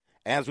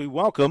as we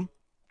welcome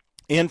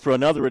in for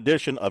another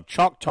edition of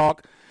Chalk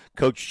Talk,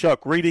 Coach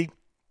Chuck Reedy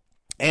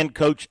and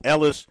Coach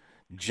Ellis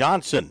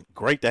Johnson.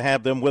 Great to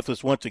have them with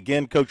us once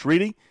again. Coach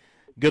Reedy,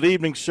 good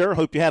evening, sir.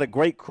 Hope you had a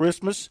great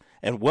Christmas,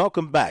 and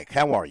welcome back.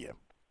 How are you?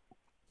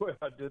 Well,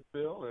 I did,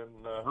 Bill,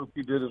 and I hope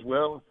you did as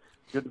well.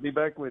 Good to be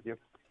back with you.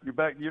 You're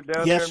back. You're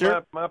down yes, there sir.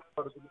 in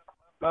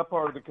my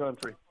part of the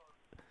country.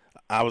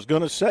 I was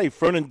going to say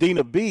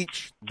Fernandina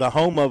Beach, the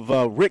home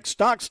of Rick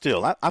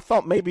Stockstill. I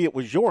thought maybe it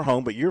was your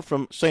home, but you're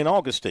from St.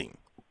 Augustine.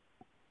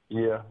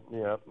 Yeah.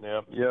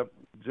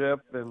 Jeff,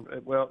 and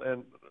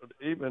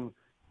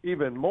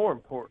even more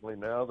importantly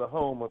now, the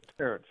home of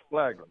Terrence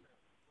Flagler.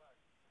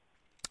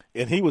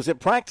 And he was at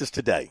practice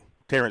today.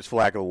 Terrence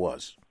Flagler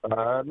was.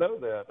 I know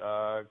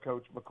that.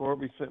 Coach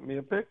McCorvey sent me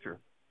a picture.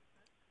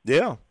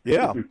 Yeah.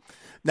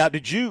 Now,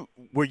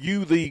 were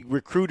you the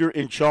recruiter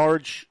in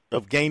charge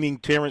of gaining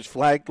Terrence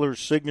Flagler's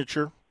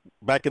signature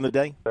back in the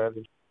day?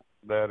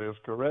 That is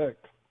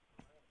correct.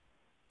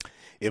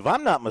 If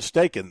I'm not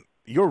mistaken,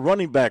 your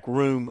running back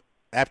room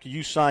after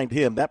you signed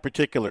him, that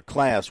particular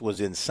class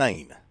was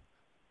insane.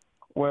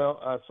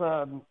 Well, I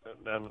signed,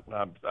 and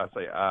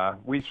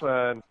we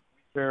signed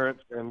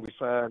Terrence and we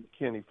signed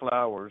Kenny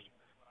Flowers.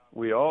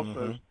 We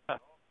also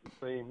signed the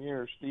same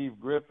year Steve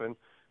Griffin,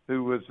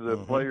 who was the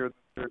player.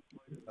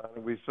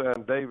 We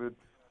signed David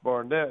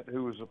Barnett,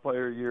 who was a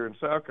player a year in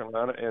South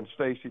Carolina, and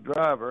Stacy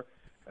Driver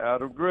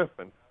out of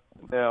Griffin.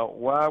 Now,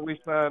 why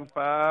we signed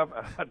 5,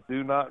 I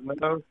do not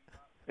know.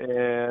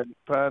 And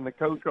trying to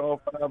coach all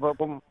 5 of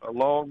them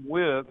along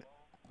with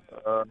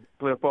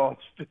Cliff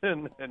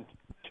Alston and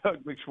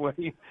Doug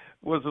McSwain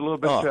was a little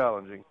bit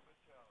challenging.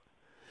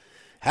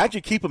 How'd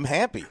you keep them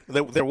happy?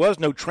 There was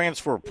no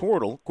transfer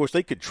portal. Of course,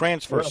 they could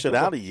transfer, sit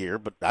out a year,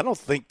 but I don't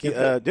think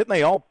didn't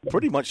they all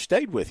pretty much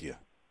stayed with you?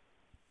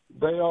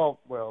 They all,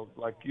 well,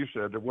 like you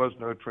said, there was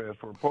no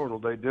transfer portal.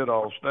 They did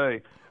all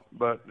stay.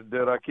 But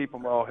did I keep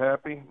them all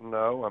happy?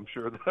 No, I'm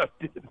sure that I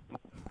didn't.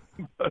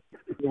 But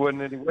there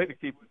wasn't any way to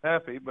keep them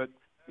happy. But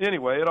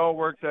anyway, it all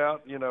worked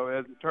out,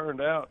 as it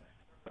turned out.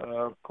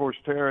 Of course,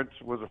 Terrence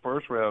was a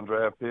first-round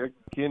draft pick.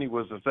 Kenny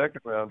was a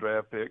second-round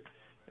draft pick.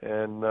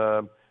 And,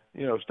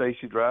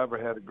 Stacy Driver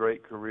had a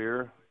great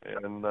career.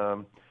 And,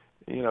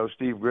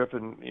 Steve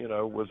Griffin,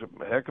 was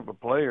a heck of a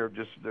player. He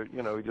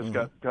just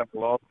got kind of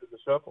lost in the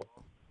shuffle.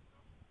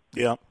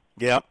 Yeah.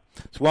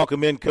 Let's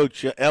welcome in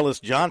Coach Ellis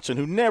Johnson,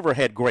 who never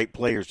had great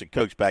players to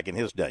coach back in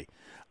his day.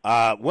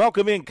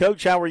 Welcome in,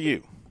 Coach. How are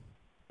you?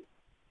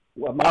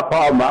 Well, my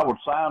problem, I would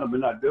sign them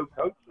and I'd go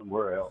coach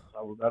somewhere else.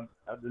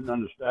 I didn't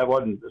understand. I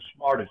wasn't the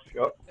smartest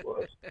Chuck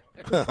was.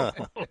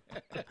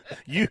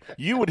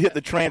 You would hit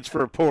the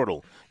transfer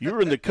portal. You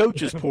were in the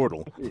coach's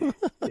portal.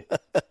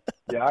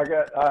 Yeah, I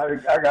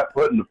got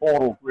put in the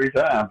portal 3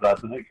 times, I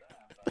think.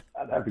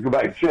 I'd have to go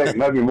back and check,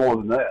 maybe more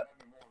than that.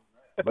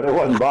 But it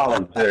wasn't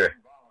voluntary.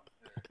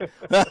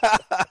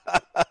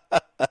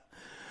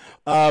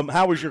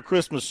 How was your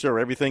Christmas, sir?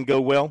 Everything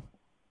go well?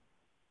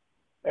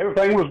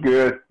 Everything was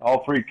good.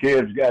 All 3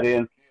 kids got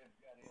in.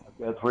 I've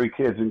got 3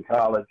 kids in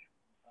college.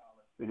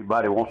 If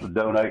anybody wants to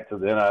donate to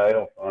the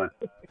NIL fund.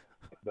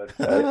 But,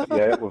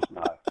 it was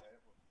nice.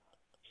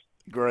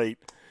 Great.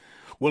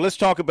 Well, let's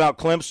talk about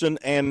Clemson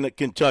and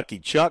Kentucky.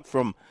 Chuck,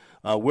 from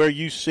where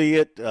you see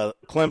it,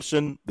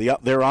 Clemson,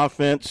 their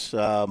offense,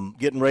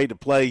 getting ready to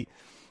play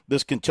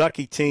this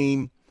Kentucky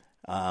team.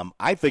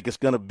 I think it's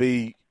going to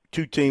be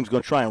 2 teams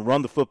going to try and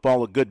run the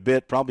football a good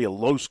bit, probably a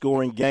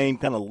low-scoring game,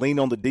 kind of lean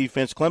on the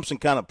defense. Clemson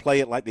kind of play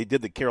it like they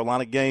did the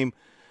Carolina game,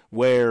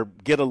 where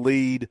get a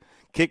lead,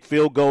 kick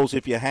field goals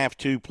if you have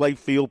to, play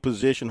field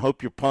position,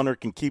 hope your punter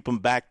can keep them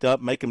backed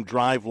up, make them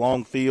drive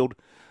long field.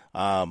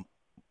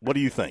 What do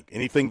you think?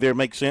 Anything there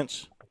make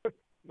sense?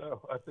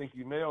 No, I think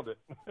you nailed it.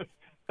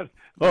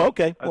 Oh,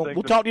 okay. Well,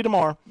 we'll talk to you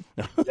tomorrow.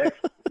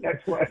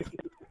 Next week.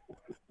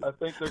 I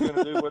think they're going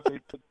to do what they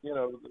did,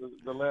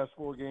 the last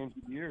 4 games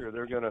of the year.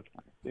 They're going to,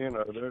 they're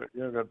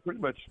going to pretty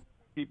much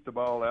keep the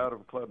ball out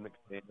of Klubnik's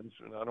hands,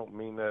 and I don't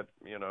mean that,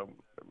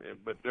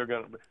 but they're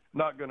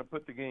not going to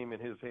put the game in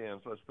his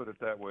hands. Let's put it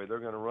that way. They're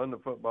going to run the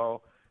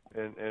football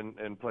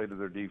and play to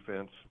their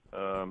defense,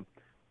 and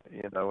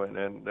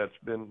that's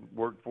been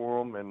worked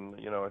for them, and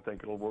I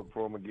think it'll work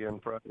for them again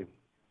Friday.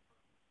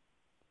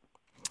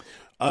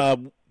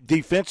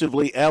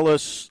 Defensively,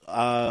 Ellis,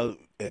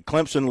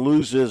 Clemson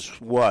loses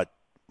what?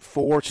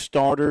 4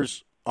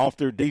 starters off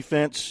their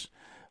defense.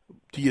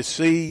 Do you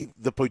see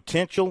the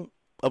potential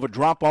of a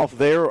drop-off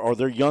there, or are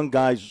their young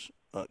guys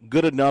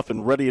good enough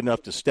and ready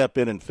enough to step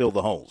in and fill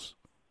the holes?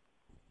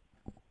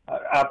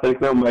 I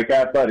think they'll make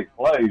athletic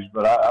plays,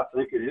 but I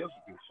think it is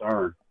a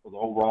concern for the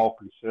overall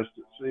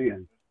consistency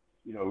and,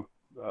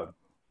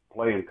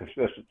 playing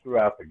consistent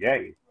throughout the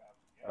game.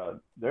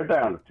 They're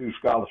down to 2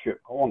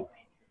 scholarship corners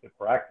at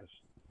practice.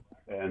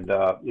 And,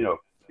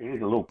 any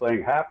little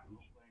thing happens,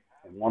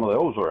 and one of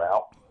those are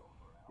out,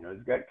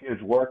 you've got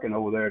kids working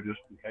over there just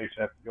in case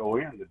they have to go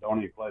in that don't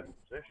even play the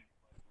position.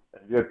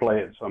 They did play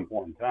it at some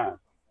point in time.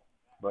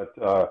 But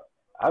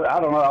I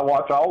don't know. I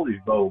watch all these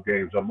bowl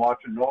games. I'm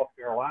watching North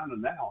Carolina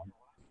now.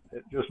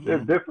 They're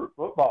different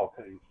football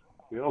teams.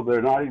 You know,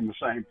 they're not even the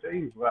same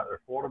teams without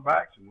their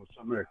quarterbacks and with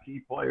some of their key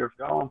players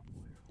gone.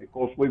 And of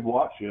course, we've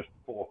watched this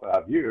for 4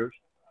 or 5 years,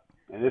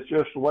 and it's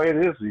just the way it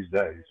is these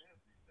days.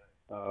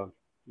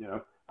 You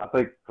know, I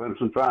think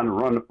Clemson trying to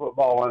run the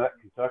football in that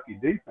Kentucky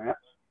defense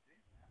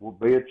will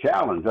be a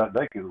challenge.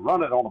 They can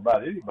run it on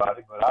about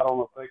anybody, but I don't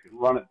know if they can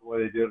run it the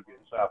way they did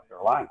against South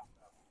Carolina.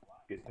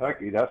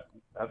 Kentucky, that's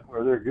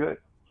where they're good.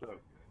 So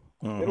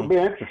it'll be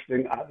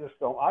interesting. I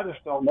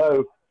just don't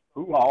know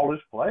who all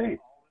is playing.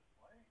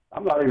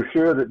 I'm not even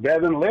sure that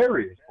Devin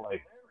Leary is playing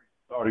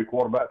starting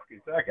quarterback for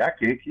Kentucky. I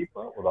can't keep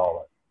up with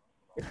all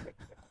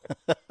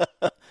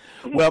that.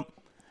 Well,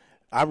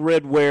 I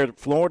read where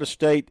Florida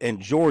State and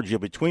Georgia,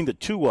 between the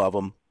two of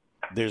them,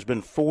 there's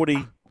been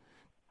 40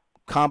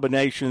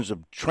 combinations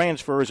of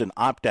transfers and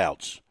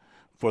opt-outs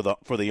for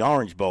the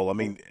Orange Bowl. I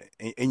mean,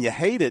 and you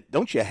hate it,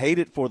 don't you hate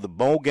it for the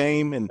bowl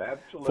game and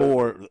Absolutely.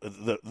 For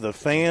the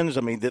fans?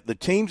 I mean, the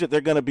teams that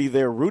they're going to be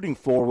there rooting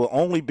for will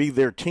only be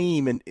their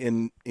team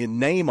in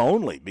name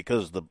only,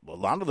 because a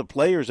lot of the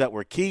players that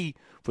were key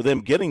for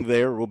them getting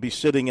there will be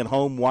sitting at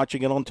home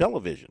watching it on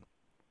television.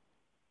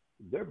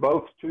 They're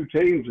both two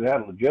teams that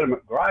had a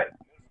legitimate gripe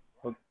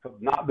of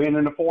not being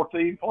in the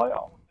 14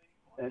 playoff.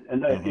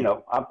 And they, you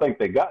know, I think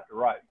they got the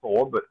right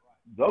 4, but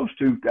those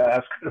two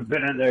guys could have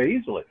been in there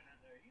easily.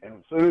 And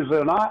as soon as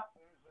they're not,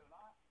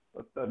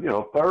 you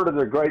know, a third of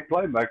their great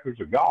playmakers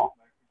are gone.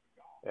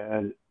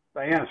 And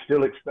fans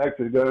still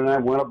expected to go in there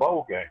and win a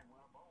bowl game.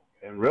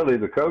 And really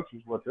the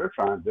coaches, what they're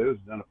trying to do is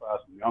identify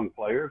some young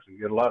players and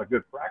get a lot of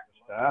good practice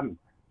time and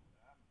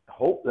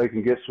hope they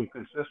can get some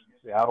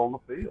consistency out on the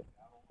field.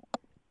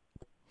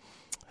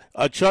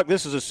 Chuck,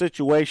 this is a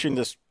situation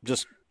that's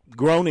just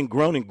grown and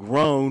grown and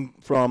grown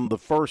from the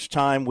first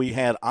time we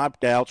had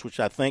opt-outs, which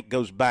I think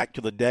goes back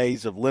to the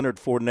days of Leonard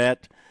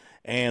Fournette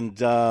and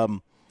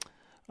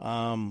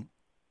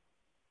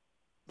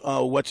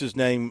what's his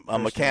name,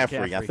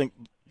 McCaffrey. I think,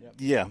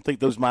 I think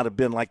those might have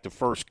been like the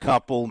first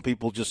couple, and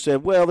people just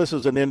said, well, this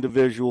is an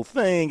individual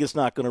thing. It's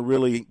not going to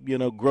really, you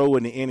know, grow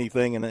into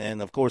anything.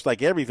 And of course,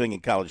 like everything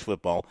in college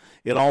football,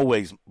 it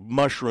always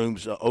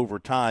mushrooms over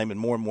time, and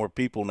more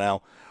people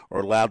now are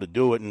allowed to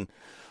do it. And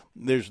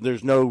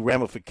there's no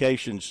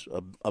ramifications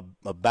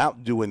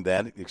about doing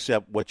that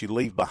except what you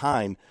leave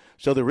behind.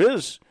 So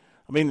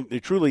there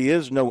truly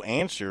is no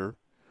answer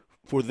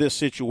for this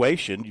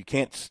situation. You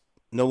can't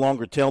no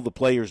longer tell the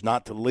players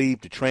not to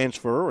leave to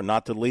transfer or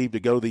not to leave to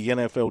go to the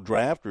NFL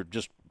draft or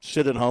just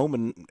sit at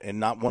home and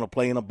not want to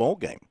play in a bowl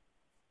game.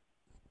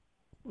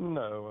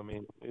 No, I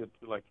mean, it's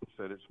like you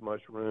said, it's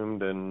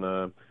mushroomed,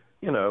 and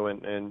you know,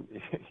 and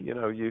you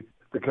know,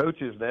 the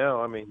coaches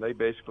now, I mean, they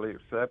basically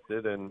accept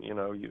it, and you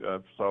know, I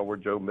saw where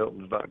Joe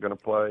Milton's not going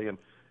to play, and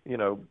you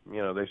know,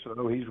 they said,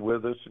 oh, he's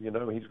with us, you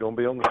know, he's going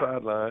to be on the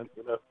sideline,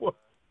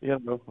 you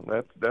know,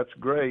 that's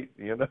great,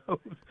 you know,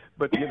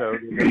 but you know,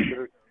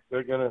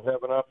 they're going to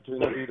have an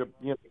opportunity to,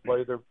 you know,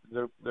 play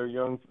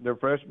their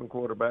freshman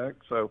quarterback.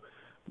 So,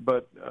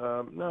 but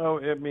no,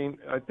 I mean,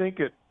 I think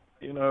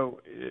you know,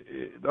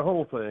 the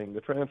whole thing,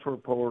 the transfer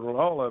portal,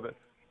 all of it.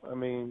 I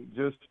mean,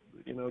 just,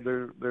 you know,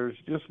 there's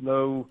just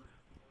no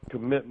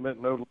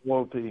commitment, no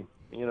loyalty,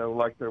 you know,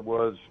 like there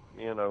was,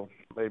 you know,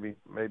 maybe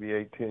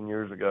 8-10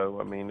 years ago.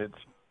 I mean, it's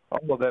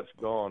all of that's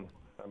gone.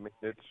 I mean,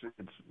 it's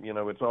you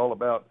know, it's all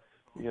about,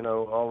 you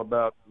know, all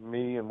about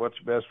me and what's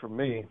best for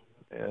me,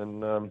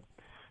 and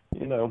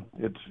you know,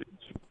 it's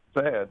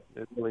sad.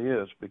 It really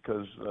is,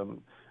 because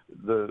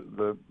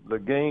the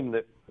game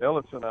that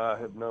Ellis and I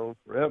have known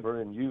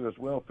forever, and you as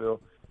well,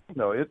 Phil, you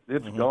know,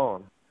 it's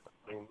gone.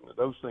 I mean,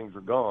 those things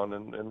are gone,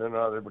 and they're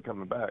not ever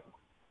coming back.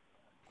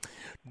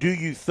 Do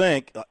you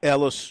think,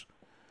 Ellis,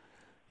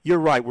 you're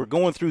right, we're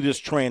going through this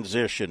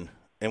transition,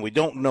 and we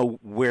don't know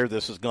where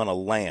this is going to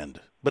land,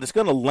 but it's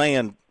going to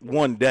land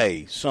one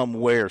day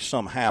somewhere,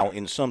 somehow,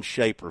 in some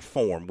shape or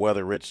form,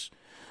 whether it's,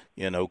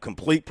 you know,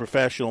 complete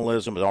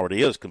professionalism. It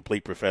already is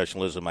complete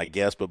professionalism, I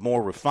guess, but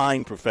more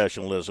refined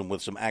professionalism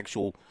with some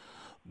actual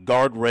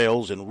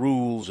guardrails and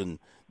rules and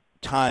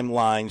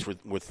timelines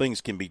where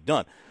things can be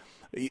done.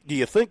 Do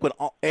you think when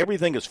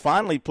everything is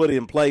finally put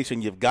in place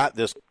and you've got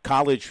this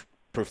college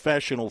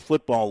professional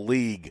football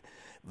league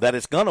that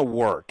it's going to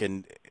work,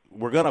 and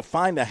we're going to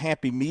find a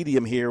happy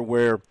medium here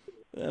where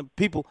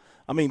people –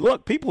 I mean,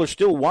 look, people are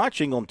still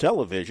watching on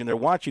television. They're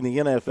watching the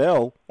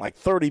NFL. Like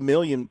 30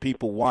 million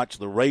people watched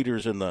the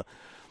Raiders and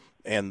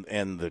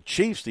the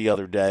Chiefs the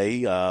other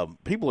day.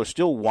 People are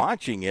still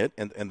watching it,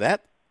 and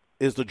that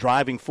is the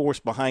driving force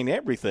behind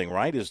everything,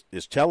 right?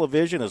 Is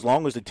television. As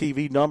long as the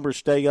TV numbers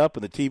stay up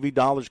and the TV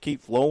dollars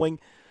keep flowing,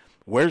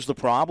 where's the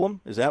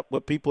problem? Is that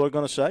what people are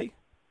going to say?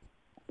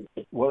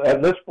 Well,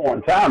 at this point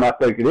in time, I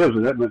think it is.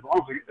 And as long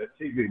as they get that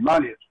TV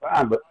money, it's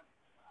fine. But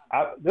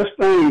this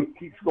thing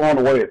keeps going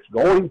the way it's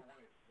going.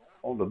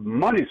 On the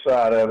money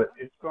side of it,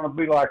 it's going to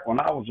be like when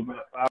I was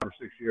about 5 or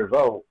 6 years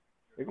old.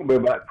 It's going to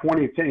be about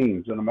 20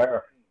 teams in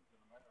America,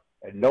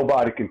 and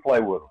nobody can play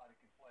with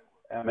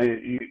them. I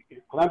mean,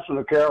 Clemson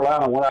or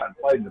Carolina went out and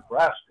played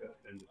Nebraska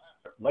in the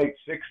late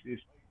 60s.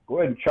 Go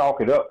ahead and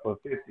chalk it up for a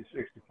 50,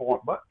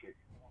 60-point butt kick.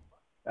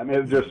 I mean,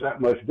 it was just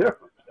that much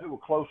different. they were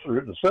closer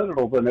to the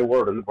Citadel than they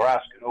were to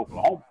Nebraska and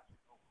Oklahoma.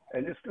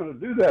 And it's going to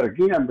do that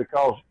again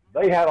because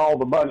they had all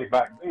the money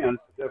back then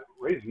for different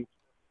reasons.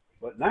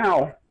 But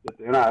now that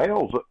the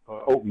NIL's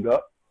opened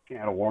up,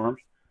 can of worms,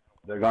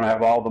 they're going to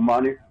have all the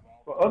money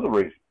for other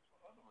reasons.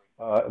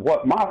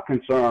 What my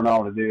concern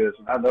on it is,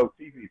 and I know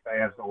TV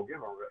fans don't give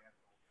a rip,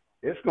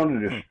 it's going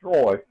to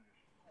destroy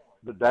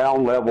the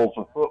down levels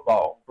of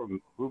football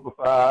from Group of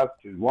 5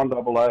 to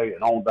 1AA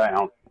and on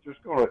down. It's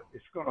going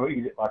to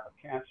eat it like a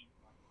cancer.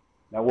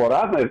 Now, what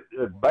I think,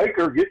 if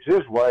Baker gets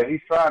his way,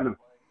 he's trying to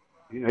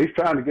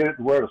get it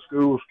to where the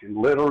schools can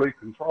literally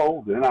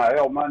control the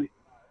NIL money.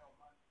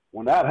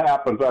 When that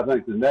happens, I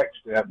think the next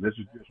step, and this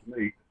is just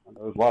me, I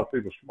know there's a lot of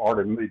people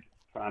smarter than me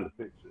trying to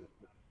fix this.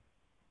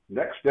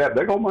 Next step,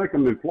 they're going to make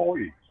them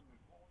employees.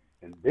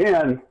 And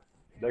then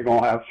they're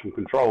going to have some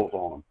controls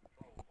on them.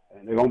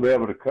 And they're going to be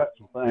able to cut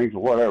some things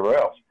or whatever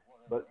else.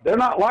 But they're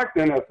not like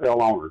the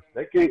NFL owners.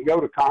 They can't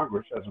go to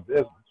Congress as a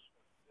business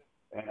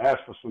and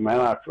ask for some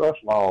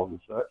antitrust laws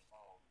and such.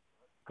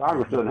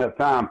 Congress doesn't have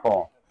time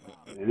for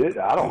them. And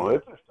I don't know,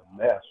 it's just a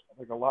mess. I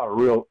think a lot of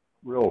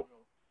real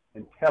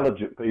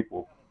intelligent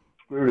people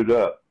screwed it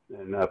up.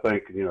 And I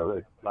think,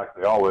 like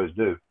they always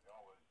do.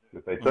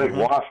 If they think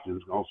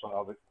Washington's going to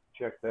solve it,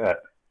 check that.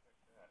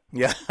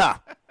 Yeah, I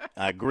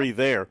agree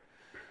there.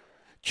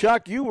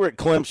 Chuck, you were at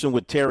Clemson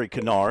with Terry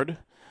Kennard.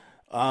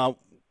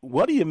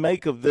 What do you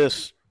make of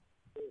these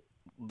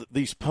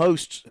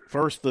posts?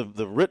 First,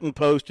 the written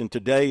post, and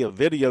today a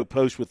video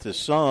post with his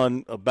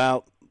son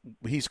about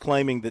he's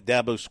claiming that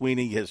Dabo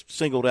Swinney has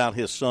singled out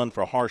his son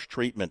for harsh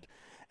treatment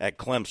at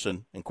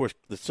Clemson. And, of course,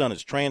 the son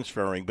is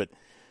transferring. But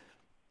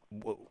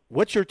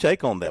what's your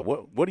take on that?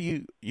 What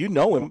do you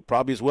know him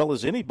probably as well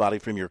as anybody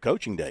from your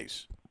coaching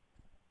days?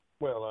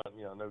 Well, I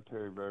know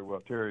Terry very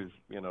well. Terry's,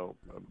 a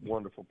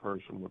wonderful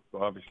person,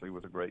 obviously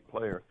with a great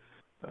player.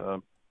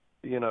 What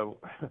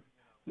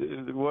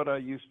I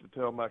used to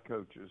tell my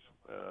coaches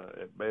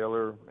at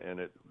Baylor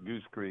and at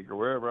Goose Creek or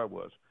wherever I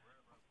was,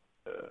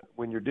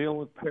 when you're dealing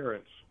with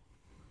parents,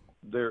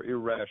 they're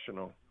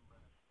irrational.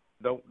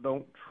 Don't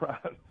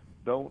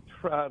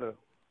try to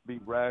be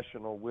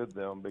rational with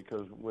them,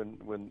 because when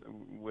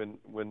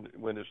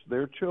it's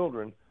their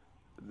children,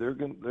 you're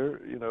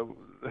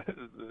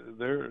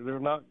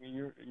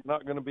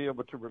not going to be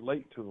able to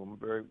relate to them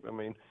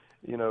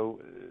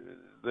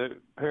the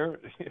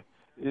parent,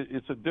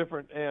 it's a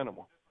different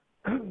animal.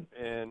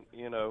 And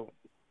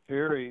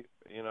Terry,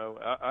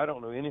 I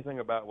don't know anything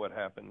about what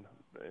happened,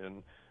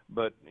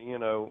 but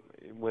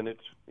when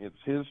it's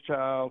his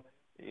child,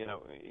 and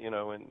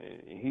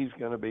he's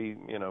going to be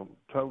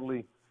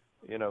totally,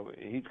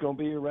 he's going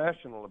to be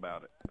irrational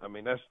about it. I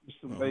mean, that's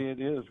just the way it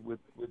is with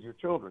your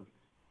children.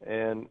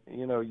 And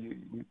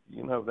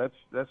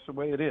that's the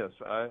way it is.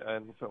 So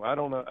I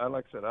don't know.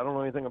 Like I said, I don't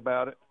know anything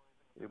about it.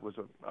 It was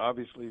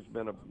obviously it's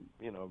been a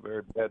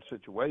very bad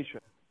situation.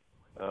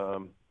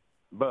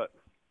 But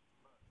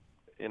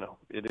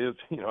it is.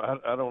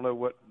 I don't know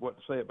what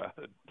to say about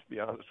it, to be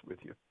honest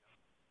with you.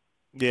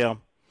 Yeah,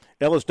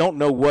 Ellis, don't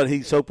know what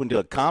he's hoping to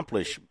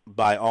accomplish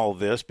by all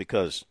this,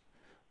 because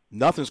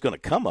nothing's going to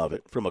come of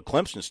it from a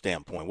Clemson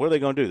standpoint. What are they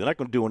going to do? They're not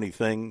going to do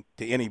anything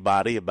to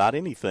anybody about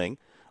anything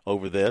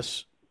over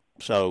this.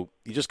 So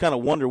you just kind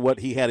of wonder what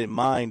he had in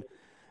mind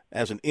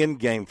as an end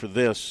game for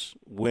this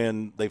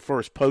when they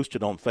first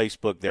posted on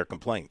Facebook their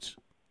complaints.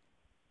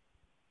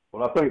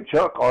 Well, I think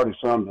Chuck already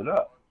summed it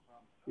up.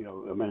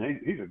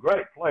 He's a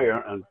great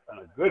player and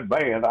a good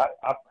man.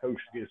 I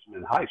coached against him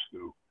in high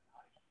school.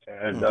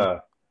 And,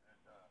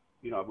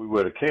 we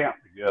were at a camp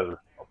together,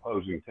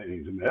 opposing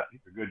teams, and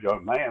he's a good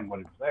young man when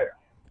he was there.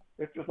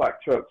 It's just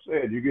like Chuck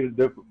said, you get a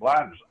different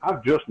blindness.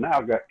 I've just now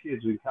got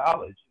kids in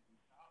college.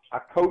 I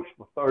coached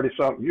for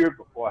 30-something years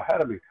before I had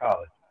them in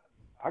college.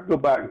 I go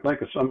back and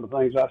think of some of the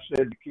things I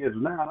said to kids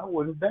now, and I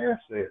wouldn't dare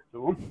say it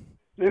to them,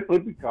 simply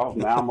because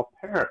now I'm a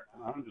parent.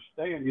 And I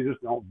understand you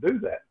just don't do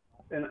that.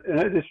 And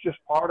it's just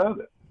part of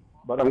it.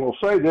 But I'm going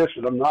to say this,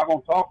 and I'm not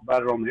going to talk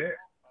about it on the air.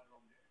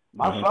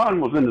 My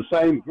son was in the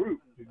same group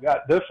who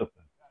got disciplined.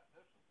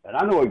 And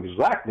I know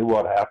exactly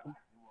what happened.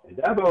 And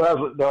Dabo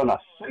hasn't done a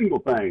single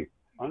thing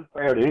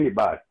unfair to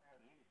anybody.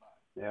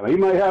 Now, he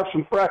may have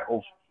some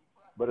freckles,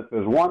 but if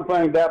there's one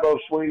thing Dabo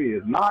Swinney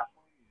is not,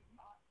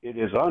 it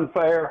is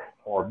unfair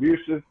or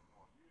abusive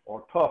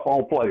or tough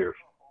on players.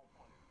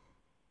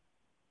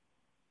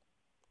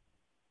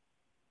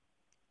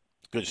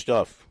 Good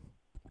stuff.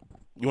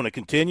 You want to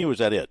continue, or is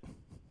that it?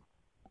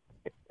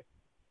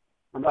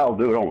 I'll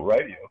do it on the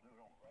radio.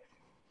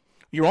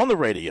 You're on the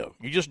radio.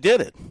 You just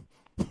did it.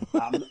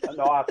 No,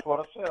 that's what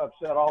I said. I've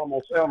said all I'm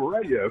going to say on the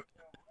radio.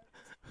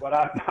 But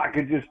I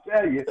could just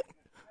tell you,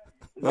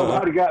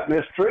 nobody got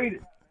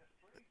mistreated.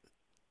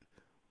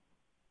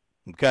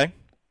 Okay.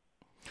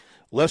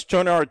 Let's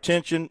turn our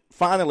attention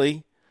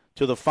finally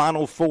to the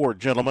Final Four,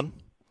 gentlemen,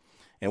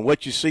 and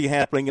what you see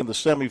happening in the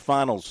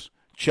semifinals.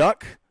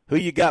 Chuck, who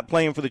you got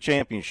playing for the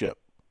championship?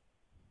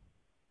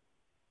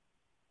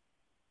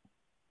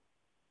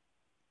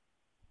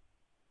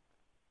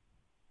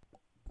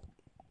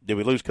 Did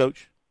we lose,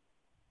 Coach?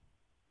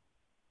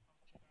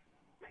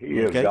 He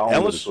has gone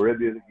Ellis? to the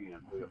Caribbean again.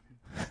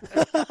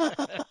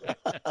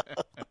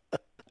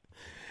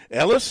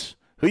 Ellis,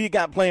 who you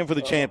got playing for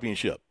the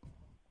championship?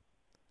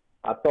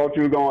 I thought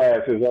you were going to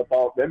ask this. I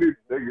thought, let me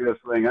figure this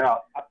thing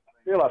out. I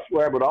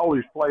swear, but all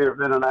these players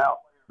in and out,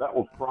 that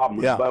was the problem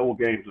with bowl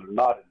games that are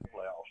not in the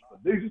playoffs.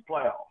 But these are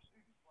playoffs.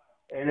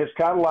 And it's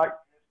kind of like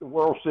the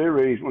World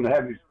Series when they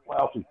have these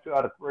playoffs in 2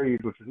 out of 3,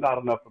 which is not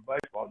enough for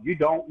baseball. You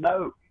don't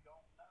know.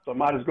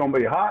 Somebody's going to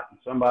be hot and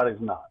somebody's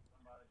not.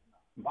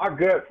 My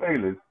gut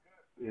feeling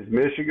is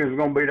Michigan's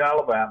going to beat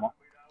Alabama,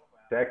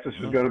 Texas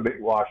is going to beat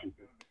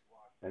Washington,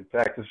 and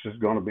Texas is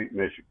going to beat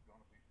Michigan.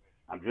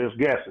 I'm just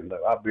guessing,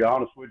 though. I'll be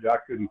honest with you, I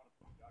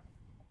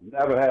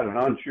never had an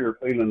unsure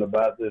feeling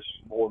about this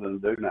more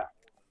than I do now.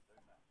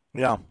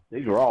 Yeah.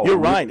 These are all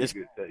right.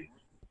 Good teams.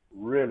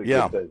 Really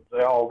good teams.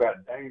 They all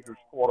got dangerous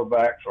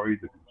quarterbacks or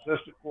either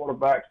consistent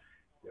quarterbacks.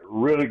 They're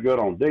really good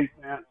on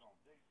defense.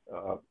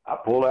 I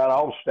pulled out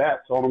all the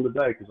stats on them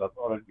today because I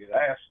thought I'd get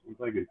asked. I'm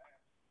thinking,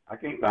 I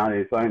can't find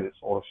anything that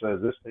sort of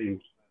says this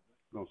team's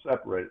going to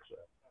separate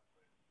itself.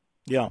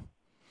 Yeah.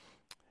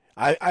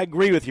 I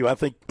agree with you. I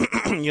think,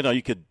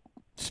 you could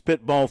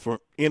spitball for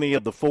any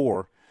of the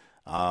four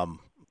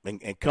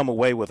and come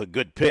away with a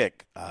good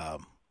pick.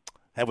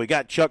 Have we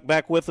got Chuck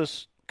back with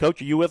us?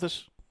 Coach, are you with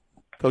us?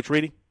 Coach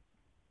Reedy?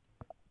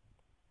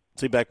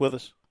 Is he back with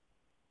us?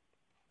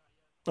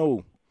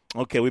 Oh,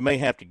 okay. We may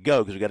have to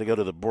go because we got to go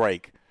to the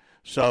break.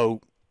 So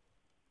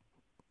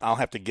I'll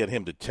have to get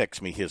him to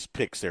text me his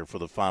picks there for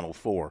the Final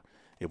Four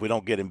if we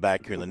don't get him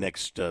back here in the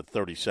next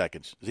 30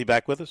 seconds. Is he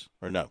back with us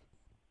or no?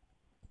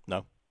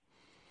 No?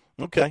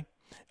 Okay.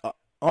 All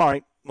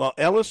right. Well,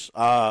 Ellis,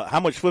 how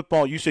much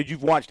football? You said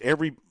you've watched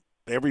every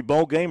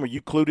bowl game. Are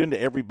you clued into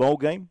every bowl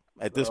game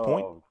at this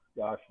point? Oh,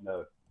 gosh,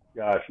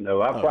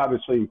 no. I've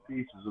probably seen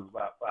pieces of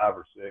about 5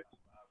 or 6.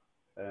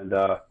 And,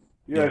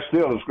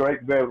 still it's great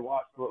to be able to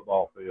watch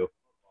football, Phil.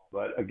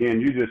 But,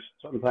 again,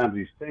 sometimes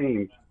these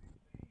teams,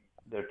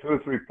 there are 2 or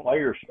 3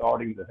 players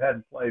starting that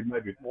hadn't played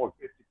maybe more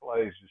than 50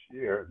 plays this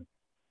year. And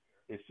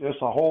it's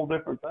just a whole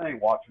different thing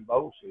watching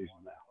bowl season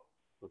now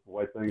with the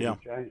way things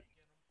have changed.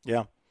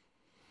 Yeah.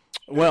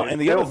 Well, and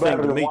the other thing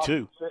to me,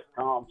 too.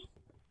 Sitcoms.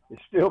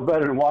 It's still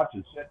better than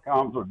watching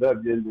sitcoms or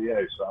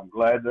WNBA, so I'm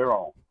glad they're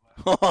on.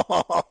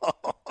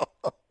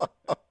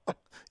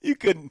 You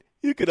could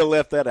have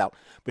left that out.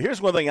 But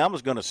here's one thing I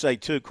was going to say,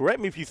 too. Correct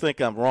me if you think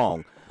I'm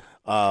wrong.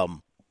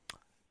 The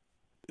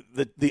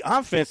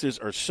offenses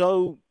are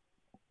so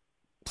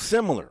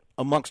similar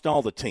amongst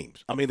all the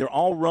teams. I mean, they're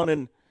all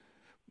running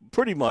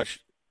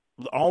RPOs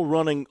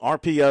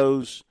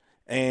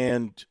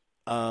and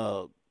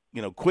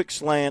quick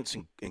slants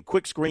and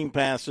quick screen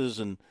passes.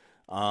 And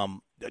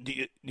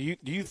do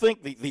you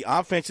think the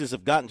offenses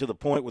have gotten to the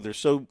point where there's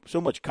so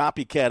much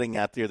copycatting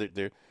out there that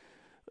they're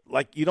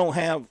like you don't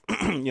have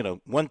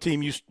one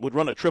team would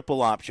run a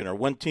triple option or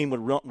one team would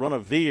run a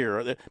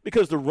veer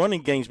because the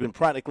running game's been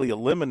practically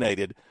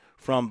eliminated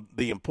from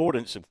the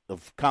importance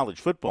of college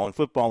football and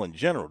football in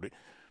general.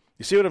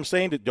 You see what I'm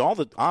saying? Do all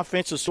the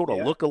offenses sort of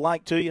look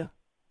alike to you?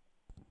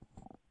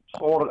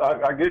 Sort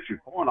of. I get your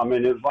point. I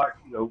mean, it was like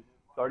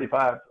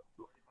 35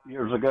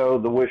 years ago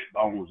the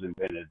wishbone was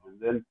invented, and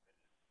then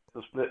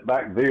the split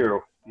back veer.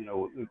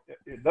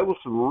 There was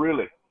some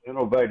really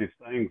innovative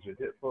things that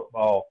hit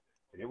football,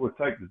 and it would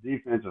take the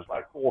defenses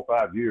like 4 or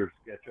 5 years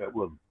to catch up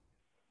with them.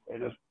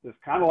 And it's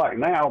kind of like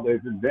now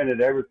they've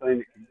invented everything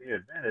that can be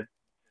invented.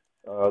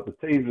 The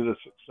teams that are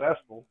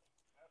successful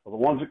are the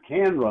ones that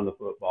can run the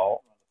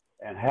football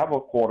and have a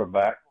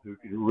quarterback who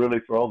can really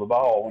throw the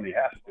ball when he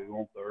has to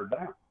on 3rd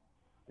down.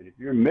 And if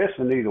you're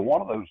missing either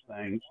one of those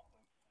things,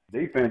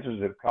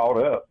 defenses have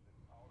caught up.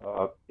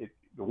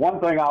 The one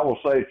thing I will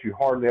say that you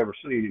hardly ever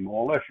see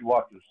anymore, unless you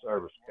watch the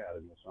service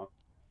academy or something,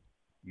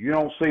 you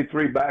don't see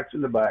 3 backs in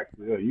the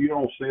backfield. You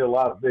don't see a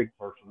lot of big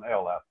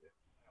personnel out there.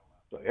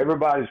 So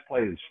everybody's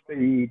playing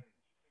speed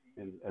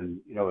and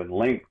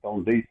length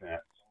on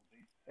defense.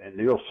 And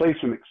you'll see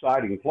some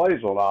exciting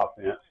plays on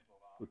offense,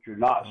 but you're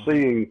not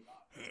seeing,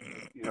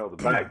 the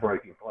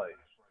back-breaking plays.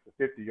 The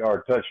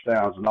 50-yard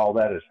touchdowns and all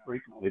that is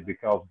frequently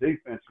because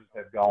defenses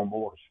have gone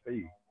more to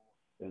speed.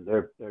 And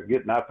they're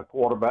getting out the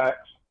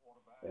quarterbacks,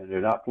 and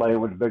they're not playing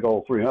with the big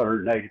old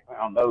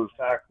 380-pound nose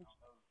tackles.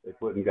 They're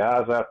putting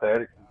guys out there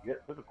that can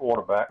get to the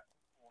quarterback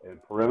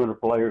and perimeter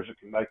players that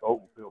can make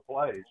open field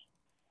plays.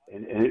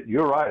 And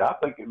you're right. I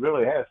think it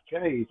really has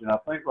changed, and I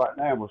think right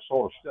now we're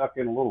sort of stuck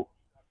in a little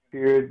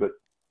period, but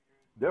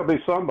there'll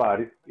be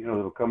somebody,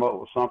 that'll come up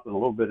with something a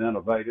little bit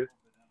innovative,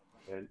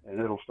 and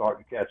it'll start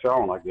to catch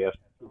on, I guess.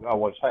 We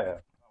always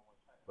have.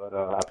 But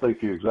I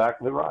think you're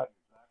exactly right.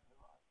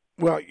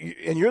 Well,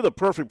 and you're the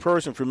perfect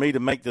person for me to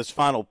make this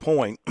final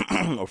point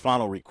or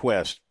final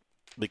request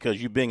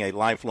because you being a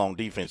lifelong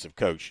defensive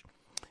coach,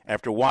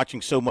 after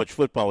watching so much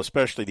football,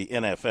 especially the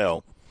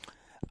NFL,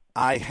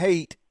 I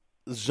hate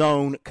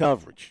zone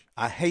coverage.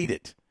 I hate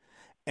it.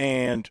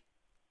 And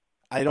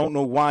I don't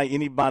know why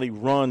anybody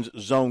runs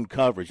zone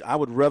coverage. I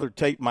would rather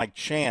take my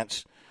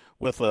chance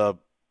with a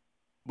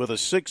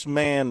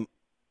 6-man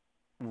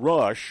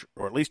rush,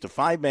 or at least a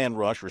 5-man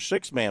rush or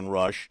 6-man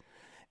rush,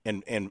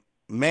 and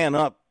man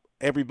up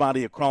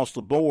everybody across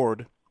the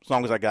board, as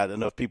long as I got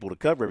enough people to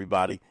cover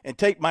everybody, and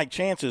take my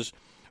chances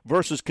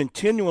versus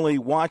continually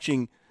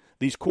watching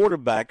these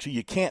quarterbacks who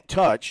you can't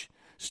touch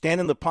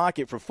stand in the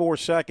pocket for 4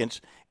 seconds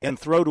and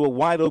throw to a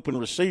wide-open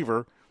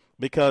receiver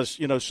because,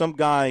 some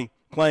guy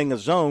playing a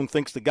zone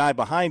thinks the guy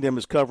behind him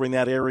is covering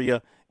that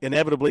area.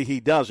 Inevitably, he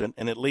doesn't,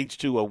 and it leads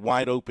to a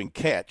wide-open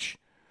catch.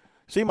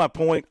 See my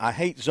point? I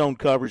hate zone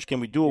coverage. Can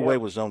we do away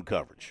with zone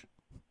coverage?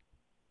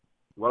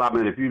 Well,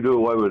 if you do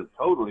away with it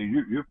totally,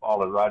 you're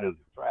falling right into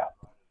the trap.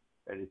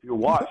 And if you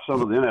watch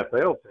some of the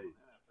NFL teams,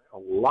 a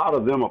lot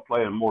of them are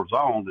playing more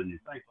zone than you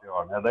think they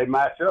are. Now, they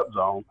match up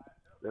zone.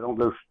 They don't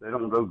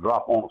go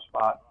drop on a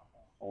spot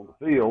on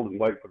the field and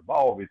wait for the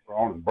ball to be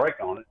thrown and break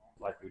on it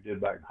like we did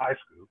back in high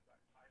school.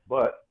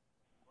 But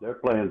they're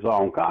playing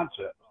zone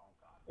concepts.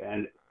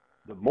 And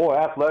the more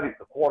athletic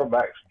the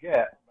quarterbacks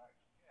get,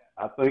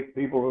 I think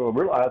people are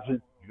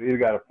realizing you either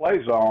got to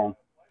play zone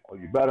or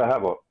you better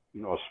have a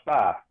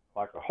spy,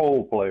 like a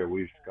hole player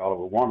we used to call it,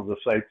 where one of the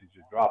safeties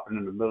is dropping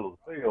in the middle of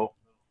the field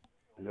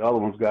and the other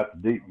one's got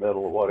the deep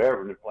middle or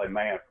whatever, and they play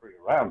man-free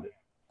around it.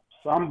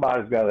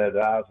 Somebody's got to have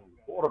the eyes on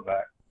the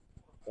quarterback,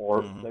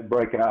 or they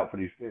break out for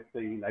these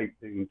 15,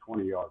 18,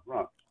 20-yard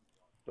runs.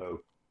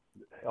 So,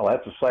 hell,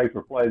 that's a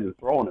safer play than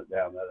throwing it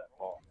down there that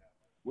far.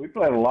 We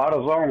played a lot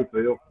of zone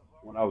field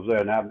when I was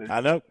there. Now,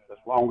 I know.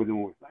 That's longer than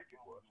we think it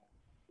was.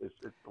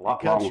 It's a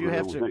lot longer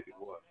than we think it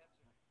was.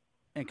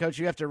 And, Coach,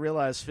 you have to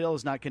realize Phil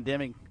is not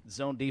condemning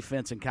zone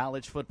defense in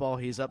college football.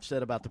 He's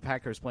upset about the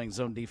Packers playing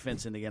zone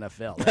defense in the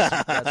NFL.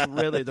 That's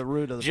really the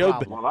root of the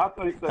problem. Well, I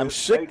think I'm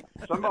sick.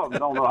 Some of them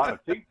don't know how to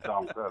teach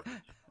zone coverage.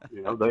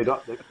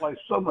 They play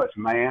so much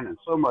man and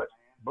so much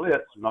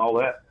blitz and all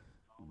that.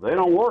 They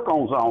don't work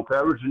on zone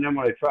coverage, and then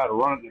when they try to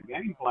run it in the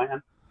game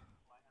plan,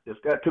 it's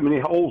got too many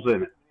holes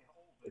in it.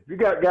 If you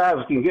got guys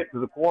that can get to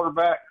the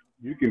quarterback,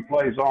 you can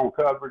play zone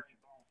coverage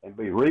and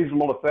be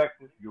reasonable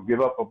effective. You'll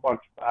give up a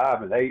bunch of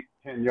 5 and 8,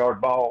 10-yard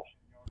balls,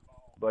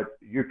 but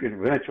you can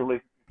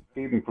eventually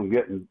keep them from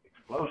getting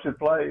explosive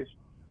plays.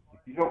 If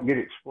you don't get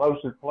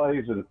explosive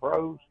plays in the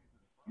pros,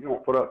 you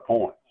don't put up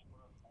points.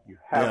 You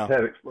have to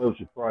have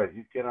explosive plays.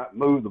 You cannot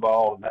move the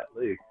ball in that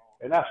league,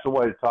 and that's the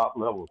way the top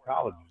level of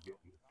college is getting.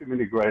 Too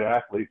many great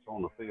athletes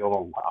on the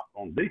field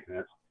on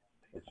defense,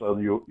 and so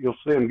you'll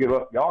see them give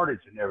up yardage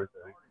and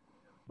everything.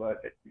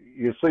 But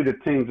you see the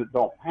teams that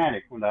don't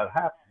panic when that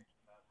happens,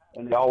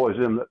 and they always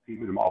end up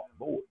keeping them off the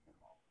board.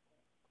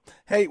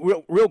 Hey,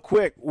 real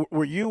quick,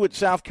 were you at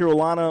South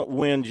Carolina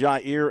when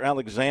Jair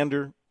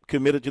Alexander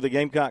committed to the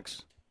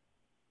Gamecocks?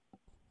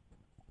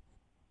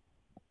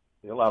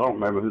 Well, I don't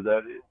remember who that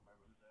is.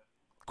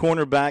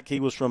 Cornerback. He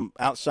was from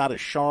outside of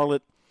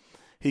Charlotte.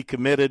 He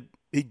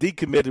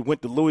decommitted,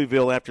 went to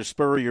Louisville after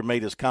Spurrier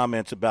made his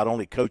comments about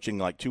only coaching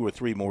like 2 or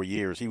 3 more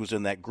years. He was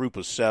in that group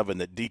of 7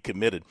 that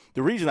decommitted.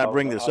 The reason I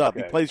bring this up,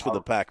 he plays for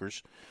the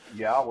Packers.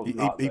 Yeah, I was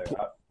not there.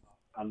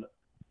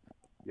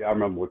 I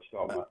remember what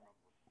you're talking about.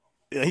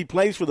 He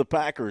plays for the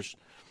Packers,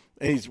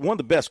 and he's one of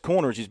the best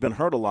corners. He's been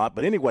hurt a lot.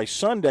 But anyway,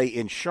 Sunday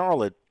in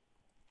Charlotte,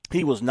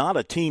 he was not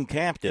a team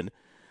captain,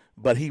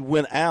 but he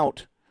went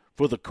out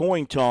for the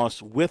coin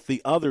toss with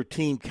the other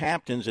team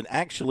captains and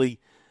actually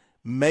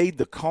made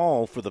the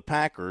call for the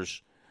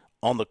Packers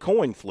on the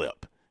coin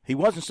flip. He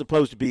wasn't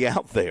supposed to be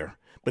out there,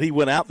 but he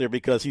went out there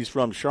because he's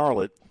from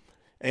Charlotte.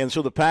 And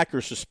so the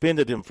Packers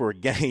suspended him for a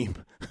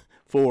game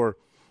for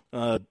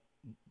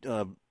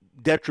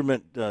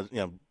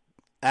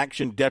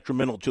action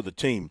detrimental to the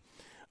team.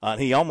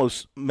 He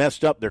almost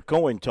messed up their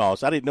coin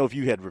toss. I didn't know if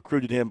you had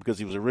recruited him because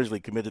he was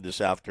originally committed to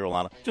South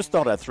Carolina. Just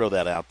thought I'd throw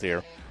that out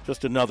there.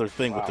 Just another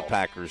thing with the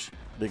Packers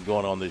been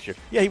going on this year.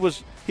 Yeah,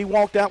 he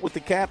walked out with the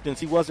captains.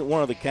 He wasn't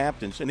one of the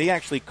captains, and he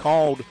actually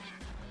called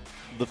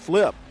the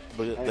flip,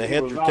 but the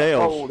heads or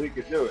tails. Told he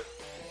could do it.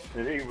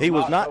 He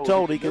was not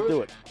told he could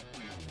do it.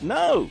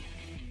 No.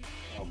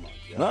 Oh my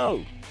God.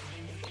 No.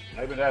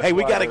 Hey,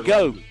 we got to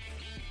go.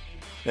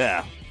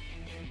 Yeah.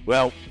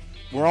 Well,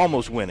 we're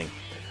almost winning.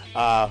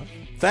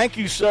 Thank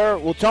you, sir.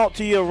 We'll talk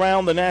to you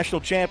around the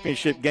national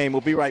championship game.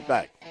 We'll be right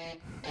back.